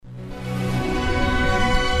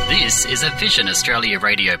This is a Vision Australia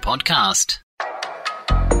radio podcast.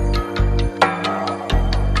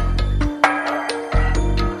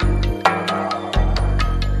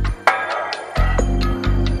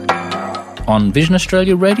 On Vision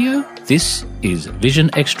Australia Radio, this is Vision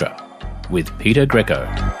Extra with Peter Greco.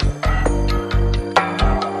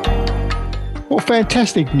 Well,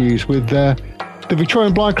 fantastic news with the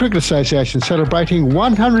Victorian Blind Cricket Association celebrating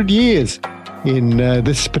 100 years in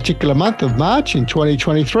this particular month of March in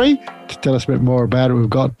 2023. To tell us a bit more about it, we've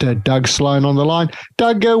got Doug Sloan on the line.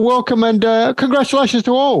 Doug, welcome and congratulations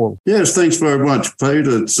to all. Yes, thanks very much, Pete.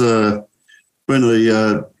 It's been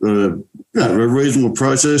a reasonable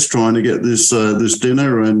process trying to get this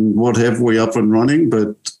dinner and what have we up and running,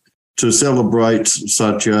 but to celebrate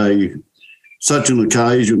such an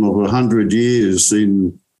occasion of 100 years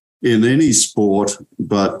in any sport,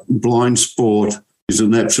 but blind sport is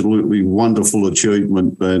an absolutely wonderful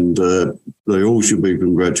achievement, and they all should be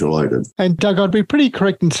congratulated. And Doug, I'd be pretty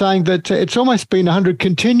correct in saying that it's almost been 100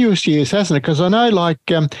 continuous years, hasn't it? Because I know, like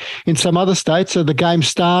in some other states, the game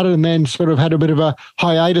started and then sort of had a bit of a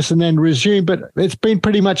hiatus and then resumed, but it's been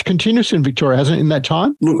pretty much continuous in Victoria, hasn't it, in that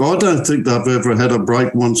time? Look, I don't think they've ever had a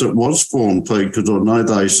break once it was formed, Pete, because I know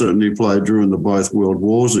they certainly played during both World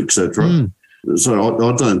Wars, etc. So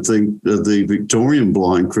I don't think the Victorian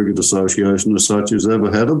Blind Cricket Association as such has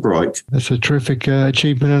ever had a break. That's a terrific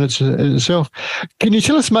achievement in itself. Can you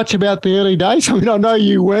tell us much about the early days? I mean, I know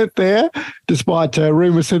you weren't there, despite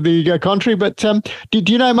rumours to the contrary, but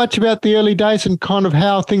did you know much about the early days and kind of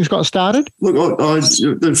how things got started? Look,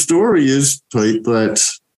 the story is, Pete,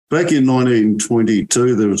 that back in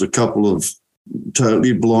 1922, there was a couple of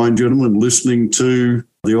totally blind gentlemen listening to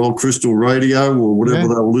the old crystal radio or whatever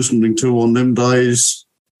they were listening to on them days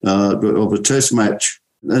of a test match.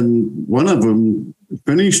 And one of them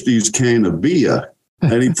finished his can of beer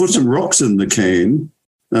and he put some rocks in the can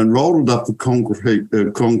and rolled it up a concrete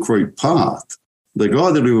path. The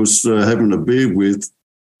guy that he was having a beer with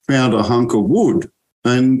found a hunk of wood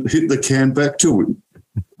and hit the can back to him.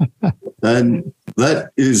 And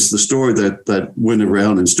that is the story that went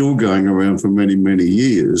around and still going around for many, many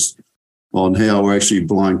years on how actually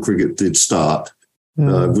blind cricket did start.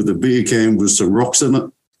 With a beer can with some rocks in it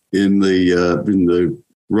in the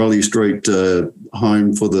Raleigh Street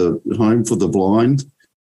home for the blind.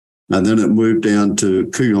 And then it moved down to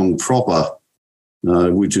Kooyong proper,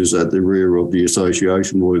 which is at the rear of the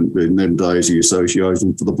association, or in them days the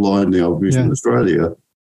Association for the Blind, now Vision Australia.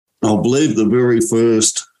 I believe the very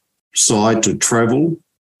first side to travel,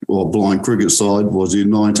 or blind cricket side, was in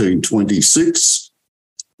 1926.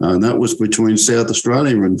 And that was between South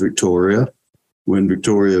Australia and Victoria, when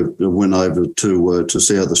Victoria went over to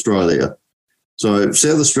South Australia. So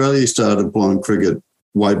South Australia started blind cricket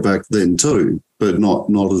way back then too, but not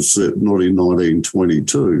in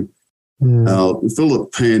 1922.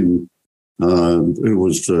 Philip Penn, who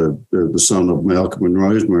was the son of Malcolm and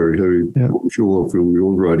Rosemary, who I'm sure from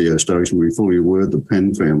your radio station we're fully aware of the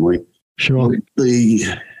Penn family. Sure.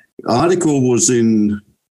 The article was in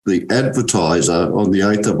the Advertiser on the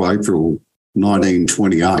 8th of April,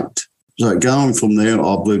 1928. So going from there,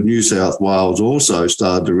 I believe New South Wales also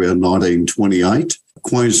started around 1928.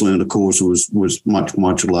 Queensland, of course, was much,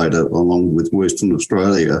 much later, along with Western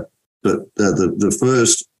Australia. But the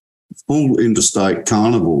first full interstate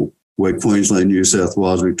carnival where Queensland, New South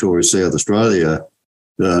Wales, Victoria, South Australia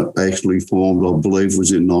actually formed, I believe,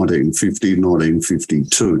 was in 1950,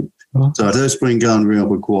 1952. So it has been going around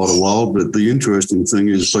for quite a while, but the interesting thing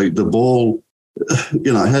is the ball,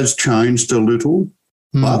 has changed a little,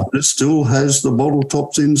 but it still has the bottle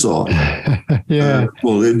tops inside.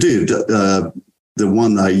 Well, it did. The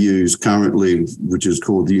one they use currently, which is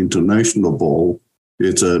called the International ball,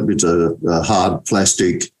 it's a hard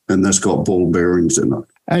plastic, and that's got ball bearings in it.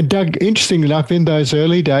 And Doug, interesting enough, in those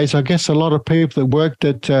early days, I guess a lot of people that worked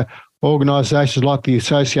at organisations like the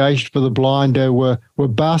Association for the Blind were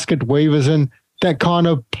basket weavers, and that kind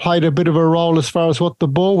of played a bit of a role as far as what the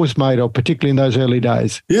ball was made of, particularly in those early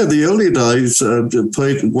days. Yeah, the early days,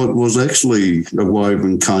 Pete, what was actually a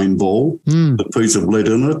woven cane ball, a piece of lead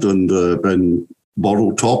in it and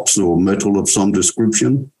bottle tops or metal of some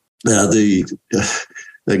description.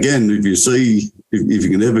 Again, if you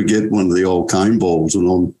can ever get one of the old cane balls, and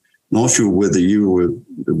I'm not sure whether you were,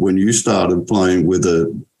 when you started playing with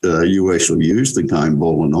you actually used the cane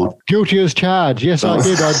ball or not. Guilty as charged. Yes, I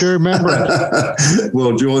did. I do remember it.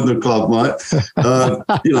 Well, join the club, mate.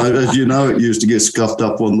 As you know, it used to get scuffed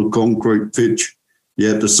up on the concrete pitch. You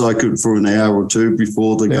had to soak it for an hour or two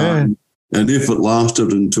before the game. And if it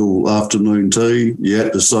lasted until afternoon tea, you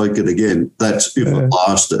had to soak it again. That's if it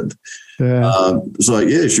lasted. So,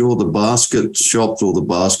 yeah, sure, the basket shops or the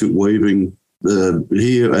basket weaving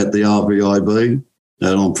here at the RBIB,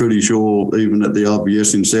 and I'm pretty sure even at the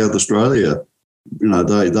RBS in South Australia, you know,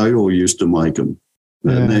 they all used to make them.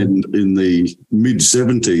 Yeah. And then in the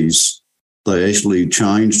mid-70s, they actually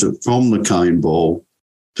changed it from the cane ball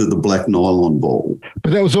to the black nylon ball.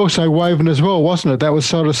 But that was also woven as well, wasn't it? That was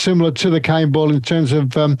sort of similar to the cane ball in terms of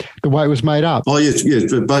the way it was made up. Oh, yes,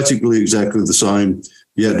 basically exactly the same.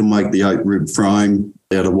 You had to make the 8-rib frame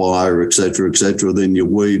out of wire, et cetera, then you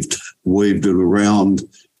weaved it around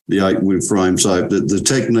the 8-rib frame. So the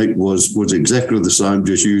technique was exactly the same,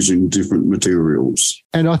 just using different materials.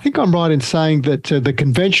 And I think I'm right in saying that the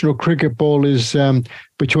conventional cricket ball is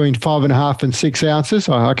between 5.5 and 6 ounces.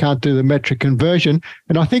 I can't do the metric conversion.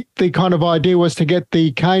 And I think the kind of idea was to get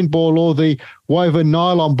the cane ball or the woven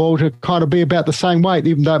nylon ball to kind of be about the same weight,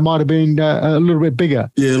 even though it might have been a little bit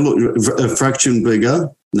bigger. Yeah, look, a fraction bigger.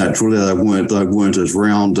 Naturally, they weren't as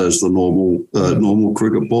round as the normal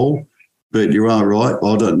cricket ball. But you are right.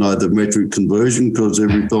 I don't know the metric conversion because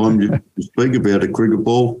every time you speak about a cricket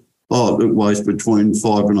ball, it weighs between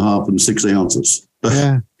 5.5 and 6 ounces.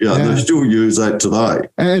 Yeah, they still use that today.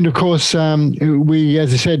 And of course, we,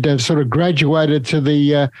 as I said, have sort of graduated to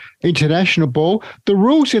the international ball. The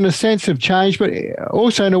rules, in a sense, have changed, but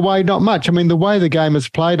also in a way, not much. I mean, the way the game is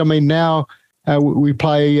played. I mean, now we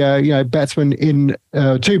play, batsmen in,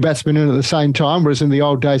 2 batsmen in at the same time, whereas in the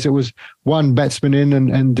old days it was 1 batsman in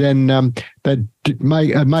and then they'd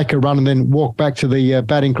make a run and then walk back to the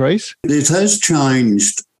batting crease. It has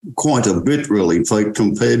changed quite a bit, really,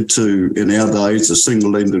 compared to in our days, the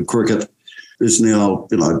single-ended cricket is now,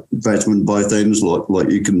 batsmen both ends like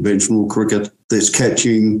your conventional cricket. There's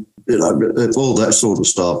catching, all that sort of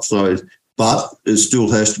stuff. So, but it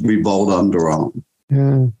still has to be bowled underarm.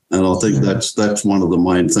 Yeah. And I think that's one of the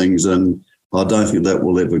main things, and I don't think that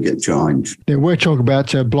will ever get changed. Yeah, we're talking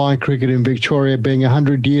about blind cricket in Victoria being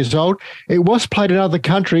 100 years old. It was played in other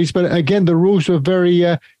countries, but again, the rules were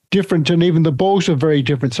very different, and even the balls are very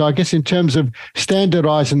different. So I guess in terms of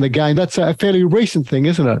standardising the game, that's a fairly recent thing,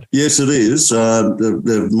 isn't it? Yes, it is.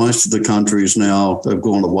 Most of the countries now have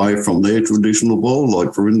gone away from their traditional ball.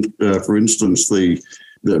 Like, for instance, the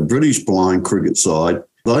British blind cricket side,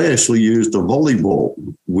 they actually used a volleyball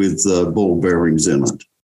with ball bearings in it.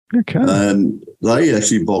 Okay. And they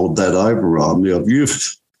actually bowled that overarm. Now, if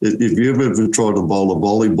you've ever tried to bowl a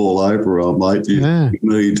volleyball overarm, mate,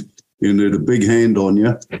 you need a big hand on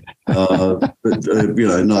you. But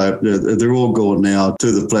they're all going now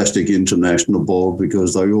to the plastic international ball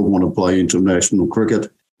because they all want to play international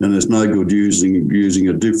cricket, and it's no good using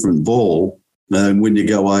a different ball. And when you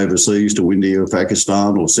go overseas to India or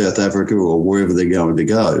Pakistan or South Africa or wherever they're going to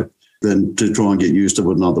go, then to try and get used to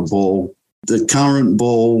another ball. The current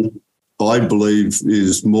ball, I believe,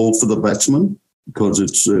 is more for the batsman because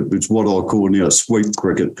it's what I call now sweep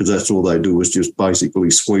cricket, because that's all they do is just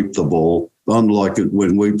basically sweep the ball. Unlike it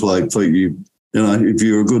when we played, Pete, if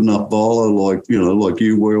you're a good enough bowler, like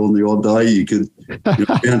you were on the odd day, you could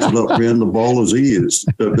bounce it up around the bowler's ears.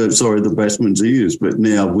 The batsman's ears. But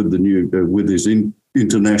now with this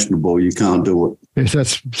international ball, you can't do it.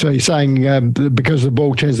 Yes, so you're saying because the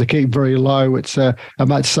ball tends to keep very low, it's a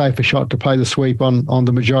much safer shot to play the sweep on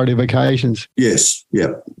the majority of occasions. Yes,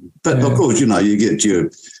 yeah. But of course, you get your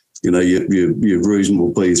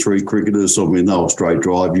reasonable B3 cricketers. I mean, they'll straight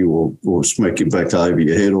drive you or smack you back over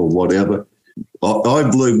your head or whatever. I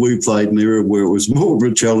believe we played in an era where it was more of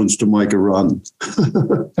a challenge to make a run.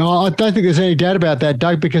 I don't think there's any doubt about that,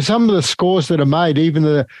 Doug, because some of the scores that are made, even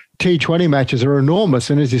the T20 matches, are enormous.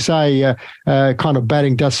 And as you say, kind of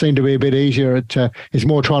batting does seem to be a bit easier. It is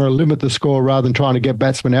more trying to limit the score rather than trying to get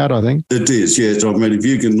batsmen out, I think. It is, yes. I mean, if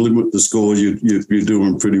you can limit the score, you're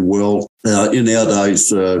doing pretty well. In our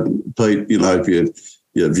days, Pete,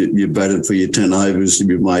 if you batted for your 10 overs, if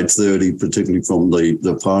you made 30, particularly from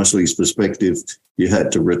the Parsleys' perspective, you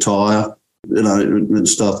had to retire, and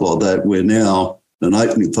stuff like that, where now an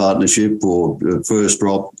opening partnership or first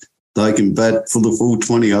drop, they can bat for the full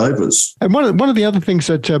 20 overs. And one of the other things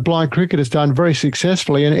that blind cricket has done very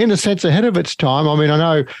successfully, and in a sense ahead of its time, I mean, I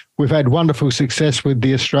know we've had wonderful success with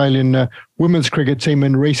the Australian women's cricket team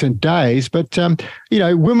in recent days, but,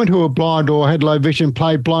 women who are blind or had low vision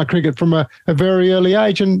played blind cricket from a very early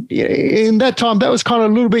age. And in that time, that was kind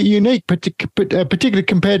of a little bit unique, particularly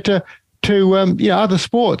compared to other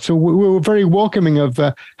sports. So we were very welcoming of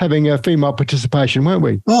having a female participation, weren't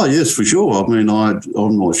we? Oh, yes, for sure. I mean, I'm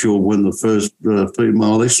not sure when the first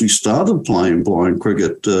female actually started playing blind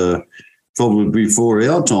cricket, probably before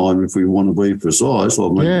our time, if we want to be precise. I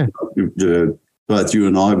mean, both you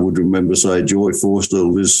and I would remember, say, Joy Forster,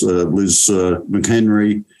 Liz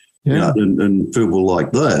McHenry, Yeah. And people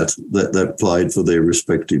like that played for their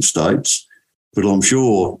respective states. But I'm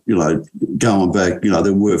sure, going back,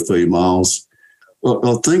 there were females.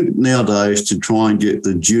 I think nowadays to try and get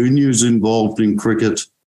the juniors involved in cricket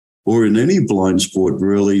or in any blind sport,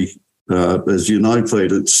 really, as you know,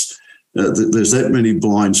 Pete, it's there's that many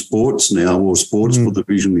blind sports now, or sports for the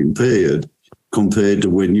vision impaired, compared to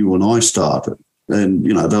when you and I started. And,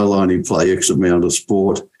 they'll only play X amount of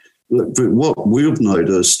sport. But what we've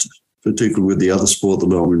noticed, particularly with the other sport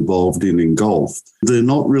that I'm involved in golf, they're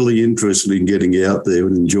not really interested in getting out there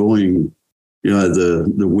and enjoying,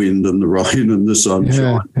 the wind and the rain and the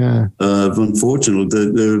sunshine. Yeah.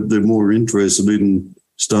 Unfortunately, they're more interested in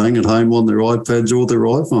staying at home on their iPads or their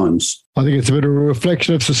iPhones. I think it's a bit of a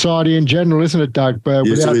reflection of society in general, isn't it, Doug? Yes,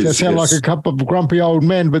 Without it to is, sound like a couple of grumpy old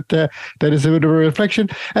men, but that is a bit of a reflection.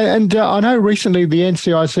 And I know recently the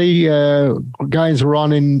NCIC games were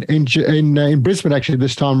on in Brisbane actually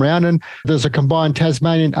this time around, and there's a combined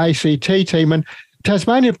Tasmanian ACT team, and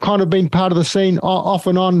Tasmania have kind of been part of the scene off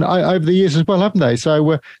and on over the years as well, haven't they?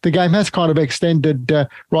 So the game has kind of extended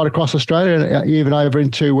right across Australia, even over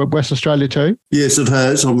into Western Australia too. Yes, it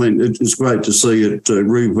has. I mean, it's great to see it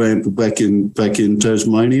revamped back in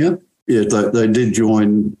Tasmania. Yeah, they did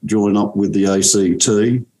join up with the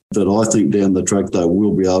ACT, but I think down the track they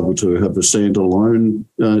will be able to have a standalone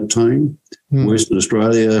team. Western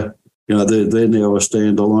Australia, they're now a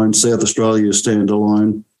standalone. South Australia is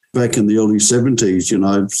standalone. Back in the early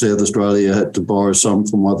 70s, South Australia had to borrow some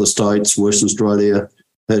from other states. Western Australia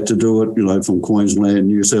had to do it, from Queensland,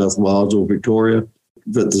 New South Wales or Victoria.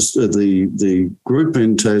 But the group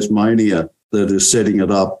in Tasmania that is setting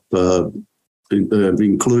it up,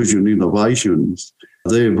 Inclusion Innovations,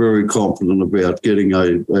 they're very confident about getting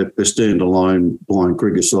a standalone blind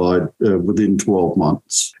cricket side within 12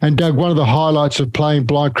 months. And Doug, one of the highlights of playing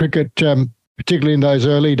blind cricket, particularly in those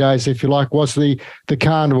early days, if you like, was the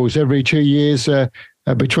carnivals. Every 2 years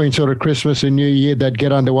between sort of Christmas and New Year, they'd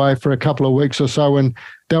get underway for a couple of weeks or so, and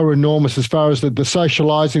they were enormous as far as the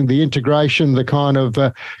socialising, the integration, the kind of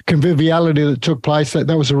conviviality that took place.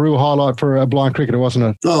 That was a real highlight for a blind cricketer, wasn't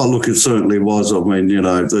it? Oh, look, it certainly was. I mean, they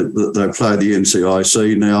play the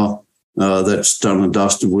NCIC now. That's done and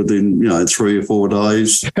dusted within, 3 or 4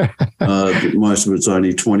 days. Most of it's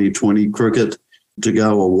only 2020 cricket. To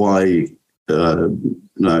go away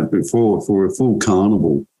before for a full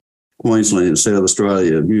carnival, Queensland, South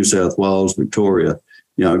Australia, New South Wales, Victoria,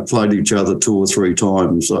 played each other 2 or 3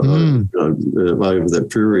 times over that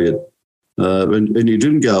period. And you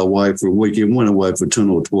didn't go away for a week, you went away for 10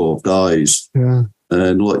 or 12 days. Yeah.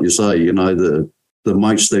 And like you say, the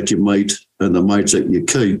mates that you meet and the mates that you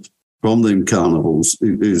keep from them carnivals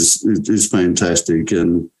is fantastic.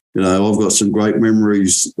 And I've got some great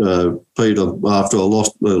memories, Peter, after I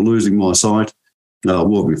lost losing my sight.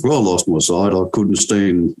 Before I lost my sight, I couldn't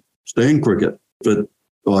stand cricket, but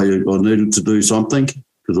I needed to do something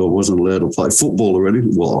because I wasn't allowed to play football or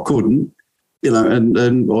anything. Well, I couldn't,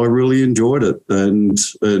 and I really enjoyed it. And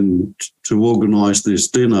to organise this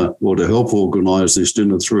dinner, or to help organise this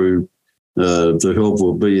dinner through the help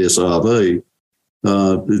of BSRB,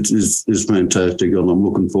 it is fantastic, and I'm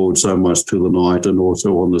looking forward so much to the night, and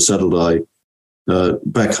also on the Saturday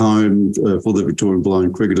back home for the Victorian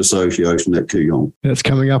Blind Cricket Association at Kooyong. That's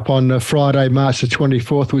coming up on Friday, March the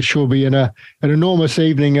 24th, which will be an enormous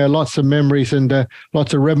evening, lots of memories and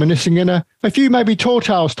lots of reminiscing, and a few maybe tall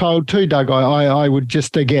tales told too, Doug, I would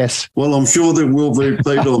just guess. Well, I'm sure there will be,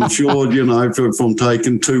 Peter. I'm sure, from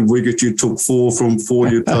taking 2 wickets, you took 4, from 4,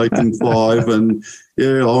 you've taken 5, and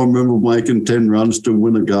yeah, I remember making 10 runs to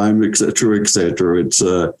win a game, et cetera, et cetera.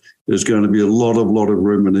 There's going to be a lot of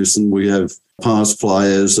reminiscing. We have past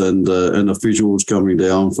players and officials coming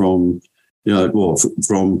down from,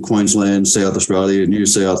 from Queensland, South Australia, New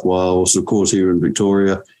South Wales, of course, here in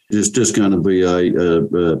Victoria. It's just going to be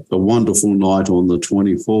a wonderful night on the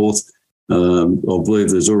 24th. I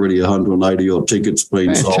believe there's already 180 odd tickets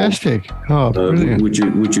being sold. Fantastic. Oh, brilliant.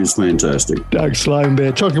 Which is fantastic. Doug Sloan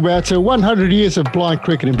there talking about 100 years of blind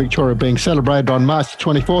cricket in Victoria being celebrated on March the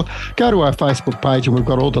 24th. Go to our Facebook page and we've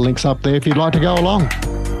got all the links up there if you'd like to go along.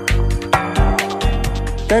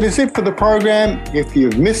 That is it for the program. If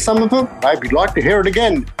you've missed some of it, maybe you'd like to hear it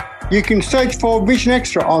again, you can search for Vision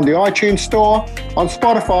Extra on the iTunes Store, on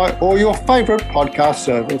Spotify, or your favourite podcast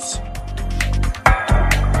service.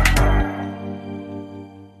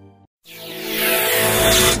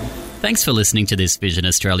 Thanks for listening to this Vision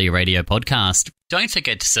Australia radio podcast. Don't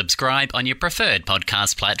forget to subscribe on your preferred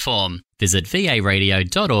podcast platform. Visit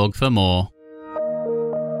varadio.org for more.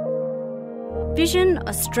 Vision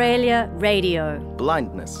Australia Radio.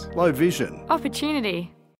 Blindness. Low vision. Opportunity.